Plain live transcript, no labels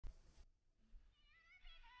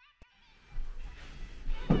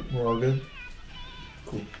We're all good?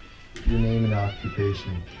 Cool. Your name and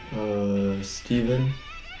occupation. Steven.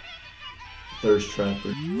 Thirst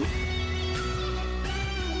Trapper.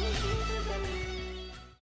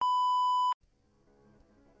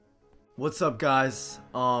 What's up, guys?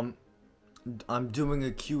 I'm doing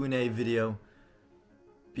a Q&A video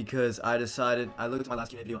because I looked at my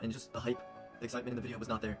last Q&A video and just the hype, the excitement in the video was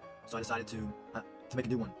not there. So I decided to make a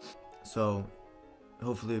new one. So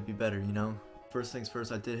hopefully it'll be better, you know? First things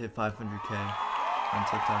first, I did hit 500K on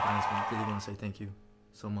TikTok, and I just really want to say thank you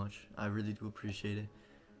so much. I really do appreciate it,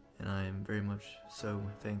 and I am very much so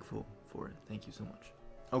thankful for it. Thank you so much.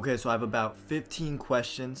 Okay, so I have about 15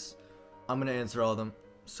 questions. I'm gonna answer all of them.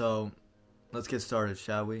 So let's get started,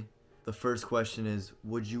 shall we? The first question is,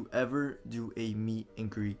 would you ever do a meet and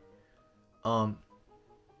greet? So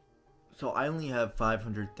I only have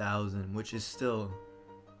 500,000, which is still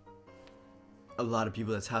a lot of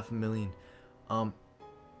people. That's 500,000.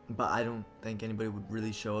 But I don't think anybody would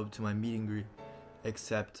really show up to my meet and greet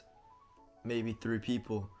except maybe 3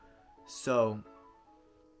 people. So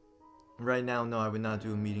right now, no, I would not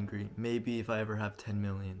do a meet and greet. Maybe if I ever have 10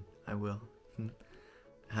 million, I will.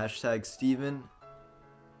 Hashtag Steven,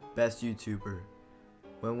 best YouTuber.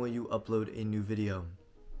 When will you upload a new video?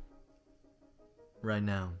 Right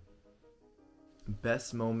now.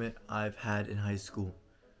 Best moment I've had in high school.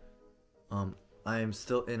 I am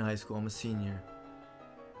still in high school. I'm a senior.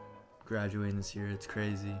 Graduating this year. It's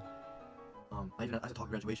crazy. I have to talk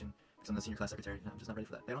graduation because I'm the senior class secretary and I'm just not ready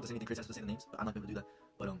for that. They don't have to say anything crazy. I have to say the names, but I'm not going to do that.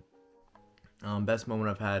 But best moment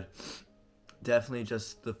I've had, definitely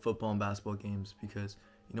just the football and basketball games, because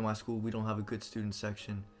you know, my school, we don't have a good student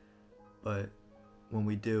section, but when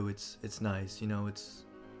we do, it's nice. You know, it's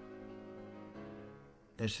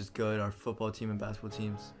just good. Our football team and basketball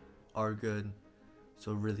teams are good,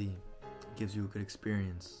 so it really gives you a good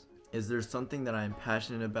experience. Is there something that I am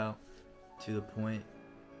passionate about to the point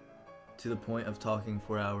of talking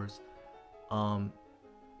 4 hours?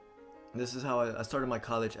 This is how I started my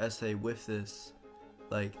college essay with this.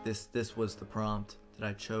 Like this was the prompt that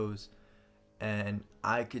I chose, and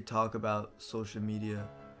I could talk about social media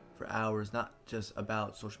for hours, not just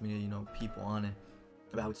about social media, you know, people on it,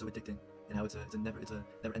 about how it's so addicting and how it's a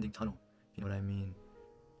never-ending tunnel. You know what I mean?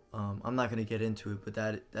 I'm not gonna get into it, but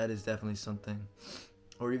that is definitely something.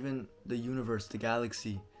 Or even the universe, the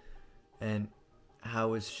galaxy, and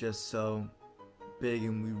how it's just so big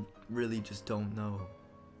and we really just don't know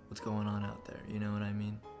what's going on out there. You know what I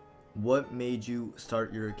mean? What made you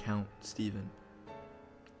start your account, Steven?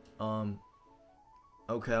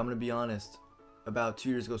 Okay, I'm gonna be honest. About 2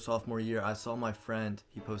 years ago, sophomore year, I saw my friend,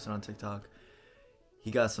 he posted on TikTok.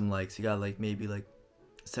 He got some likes. He got like maybe like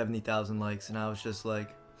 70,000 likes, and I was just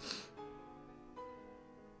like,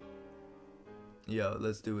 yo,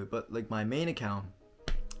 let's do it. But like my main account,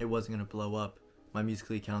 it wasn't gonna blow up. My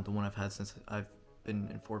Musical.ly account, the one I've had since I've been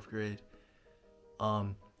in 4th grade.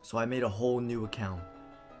 So I made a whole new account.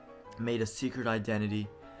 Made a secret identity.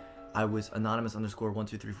 I was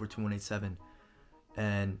anonymous_123422187,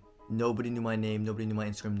 and nobody knew my name, nobody knew my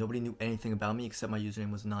Instagram, nobody knew anything about me except my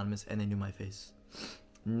username was anonymous, and they knew my face.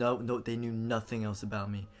 No, they knew nothing else about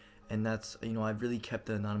me, and that's, you know, I really kept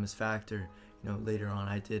the anonymous factor. You know, later on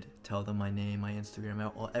I did tell them my name, my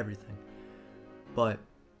Instagram, everything, but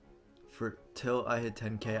till I hit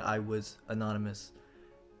 10K, I was anonymous,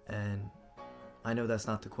 and I know that's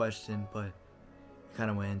not the question, but I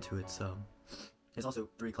kind of went into it. So it's also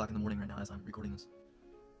 3 o'clock in the morning right now as I'm recording this.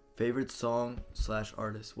 Favorite song /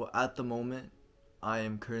 artist? Well, at the moment, I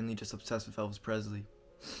am currently just obsessed with Elvis Presley.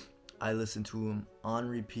 I listen to him on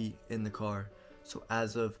repeat in the car. So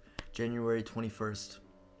as of January 21st,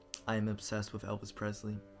 I am obsessed with Elvis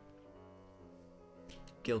Presley.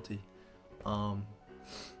 Guilty.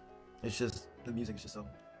 It's just, the music is just so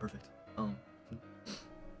perfect.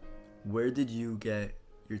 Where did you get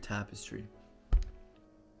your tapestry?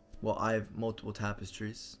 Well, I have multiple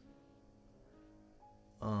tapestries.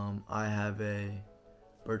 I have a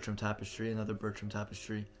Bertram tapestry, another Bertram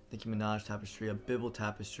tapestry, Nicki Minaj tapestry, a Bibble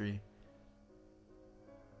tapestry,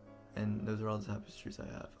 and those are all the tapestries I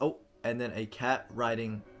have. Oh, and then a cat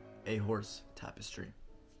riding a horse tapestry.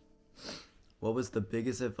 What was the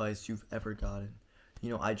biggest advice you've ever gotten? You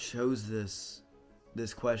know, I chose this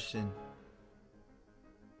question,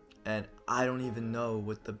 and I don't even know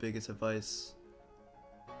what the biggest advice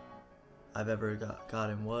I've ever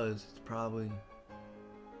gotten was. It's probably,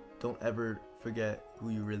 don't ever forget who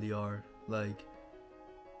you really are. Like,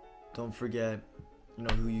 don't forget, you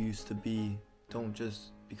know, who you used to be. Don't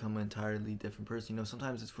just become an entirely different person. You know,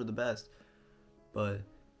 sometimes it's for the best, but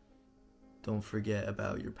don't forget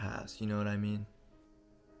about your past. You know what I mean?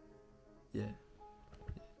 Yeah.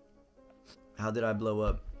 How did I blow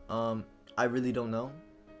up? I really don't know.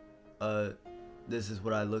 This is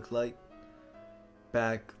what I looked like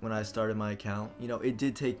back when I started my account. You know, it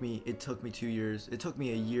took me 2 years. It took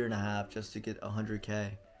me a year and a half just to get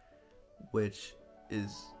 100K, which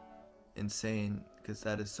is insane because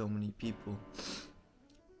that is so many people.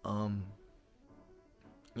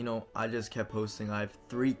 You know, I just kept posting. I have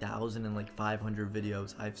 3,500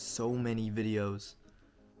 videos. I have so many videos.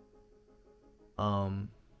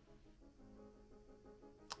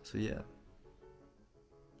 So yeah.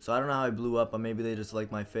 So I don't know how I blew up, but maybe they just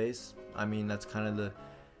like my face. I mean, that's kind of the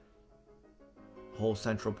whole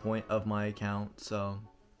central point of my account. So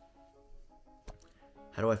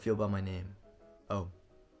how do I feel about my name? Oh,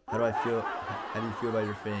 how do you feel about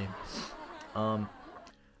your fame?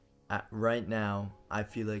 Right now, I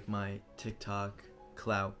feel like my TikTok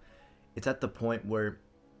clout, it's at the point where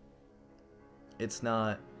it's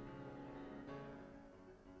not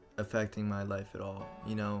affecting my life at all.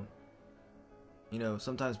 You know,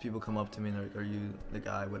 sometimes people come up to me and they're like, are you the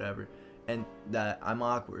guy, whatever, and that I'm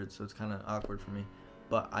awkward, so it's kind of awkward for me,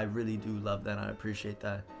 but I really do love that and I appreciate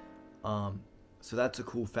that. So that's a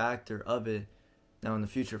cool factor of it. Now in the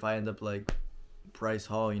future, if I end up like Bryce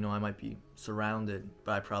Hall, you know, I might be surrounded,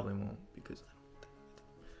 but I probably won't because I don't think.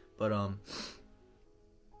 But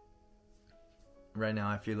right now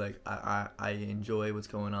I feel like I enjoy what's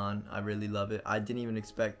going on. I really love it. I didn't even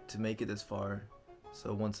expect to make it this far.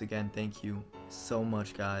 So once again, thank you so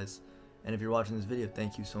much, guys. And if you're watching this video,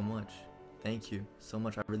 thank you so much. Thank you so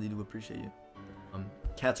much. I really do appreciate you.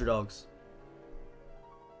 Cats or dogs?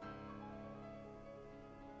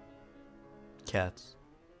 Cats.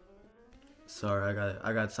 Sorry,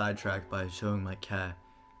 I got sidetracked by showing my cat.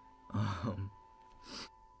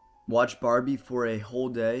 Watch Barbie for a whole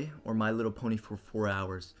day or My Little Pony for 4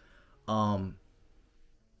 hours. I'm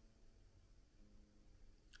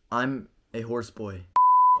a horse boy.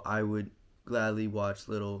 I would gladly watch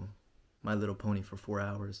My Little Pony for 4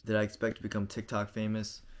 hours. Did I expect to become TikTok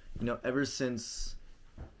famous? You know, ever since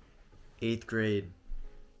 8th grade,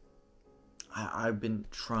 I've been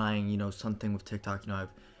trying, you know, something with TikTok. You know,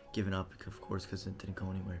 I've given up, of course, because it didn't go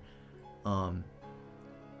anywhere.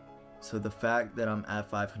 So the fact that I'm at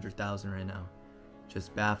 500,000 right now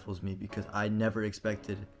just baffles me because I never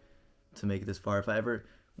expected to make it this far.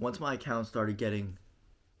 Once my account started getting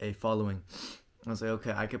a following, I was like,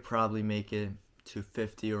 okay, I could probably make it to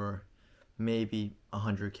 50 or maybe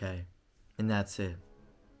 100K, and that's it.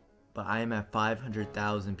 But I am at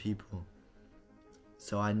 500,000 people,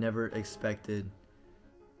 so I never expected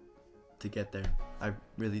to get there. I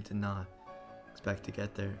really did not expect to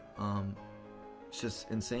get there. It's just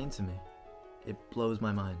insane to me. It blows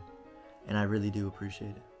my mind, and I really do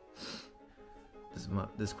appreciate it.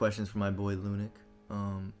 This question's from my boy Lunic.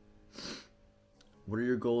 What are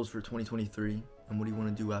your goals for 2023, and what do you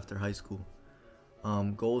want to do after high school?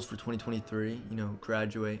 Goals for 2023, you know,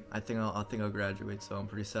 graduate. I think I'll graduate, so I'm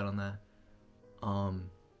pretty set on that.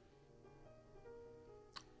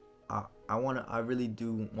 I really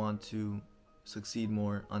do want to succeed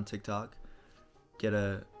more on TikTok, get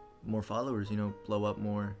more followers, you know, blow up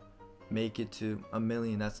more, make it to 1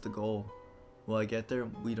 million. That's the goal. Will I get there?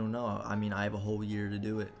 We don't know. I mean, I have a whole year to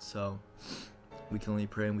do it, so we can only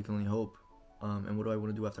pray and we can only hope. And what do I want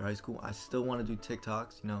to do after high school? I still want to do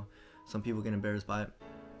TikToks. You know, some people get embarrassed by it.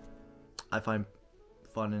 I find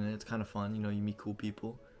fun in it. It's kind of fun. You know, you meet cool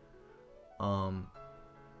people.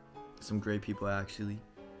 Some great people, actually.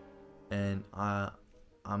 And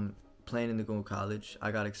I'm planning to go to college.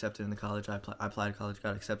 I got accepted into college. I applied to college,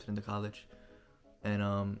 got accepted into college. And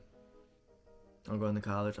I'll go into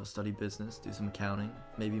college. I'll study business, do some accounting,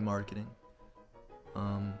 maybe marketing.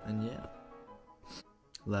 And yeah.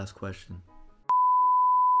 Last question.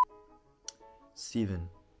 Steven,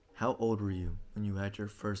 how old were you when you had your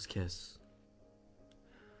first kiss?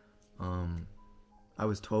 I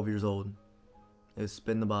was 12 years old. It was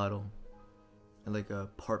Spin the Bottle. At like a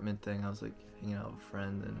apartment thing. I was like hanging out with a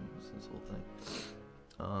friend and this whole thing.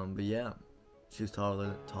 But yeah, she was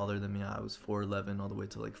taller than me. I was 4'11" all the way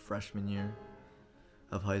to like freshman year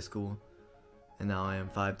of high school, and now I am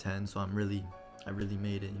 5'10", so I really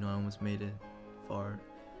made it. You know, I almost made it far.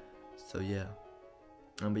 So yeah.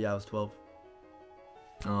 But yeah, I was 12.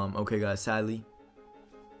 Okay guys, sadly,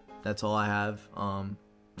 that's all I have.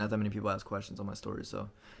 Not that many people ask questions on my story, so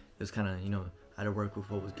it was kind of, you know, I had to work with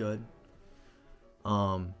what was good.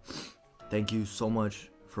 Thank you so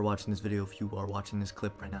much for watching this video. If you are watching this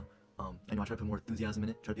clip right now, I know I try to put more enthusiasm in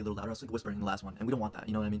it, try to be a little louder. I was like whispering in the last one, and we don't want that,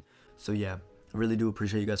 you know what I mean? So yeah, I really do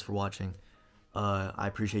appreciate you guys for watching. I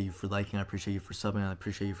appreciate you for liking, I appreciate you for subbing, I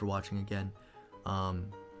appreciate you for watching again.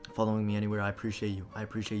 Following me anywhere, I appreciate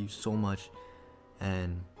you so much.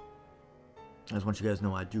 and I just want you guys to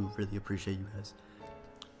know I do really appreciate you guys.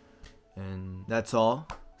 And that's all.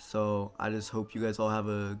 So I just hope you guys all have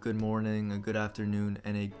a good morning, a good afternoon,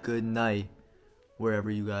 and a good night wherever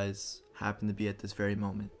you guys happen to be at this very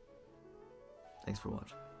moment. Thanks for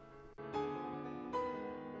watching.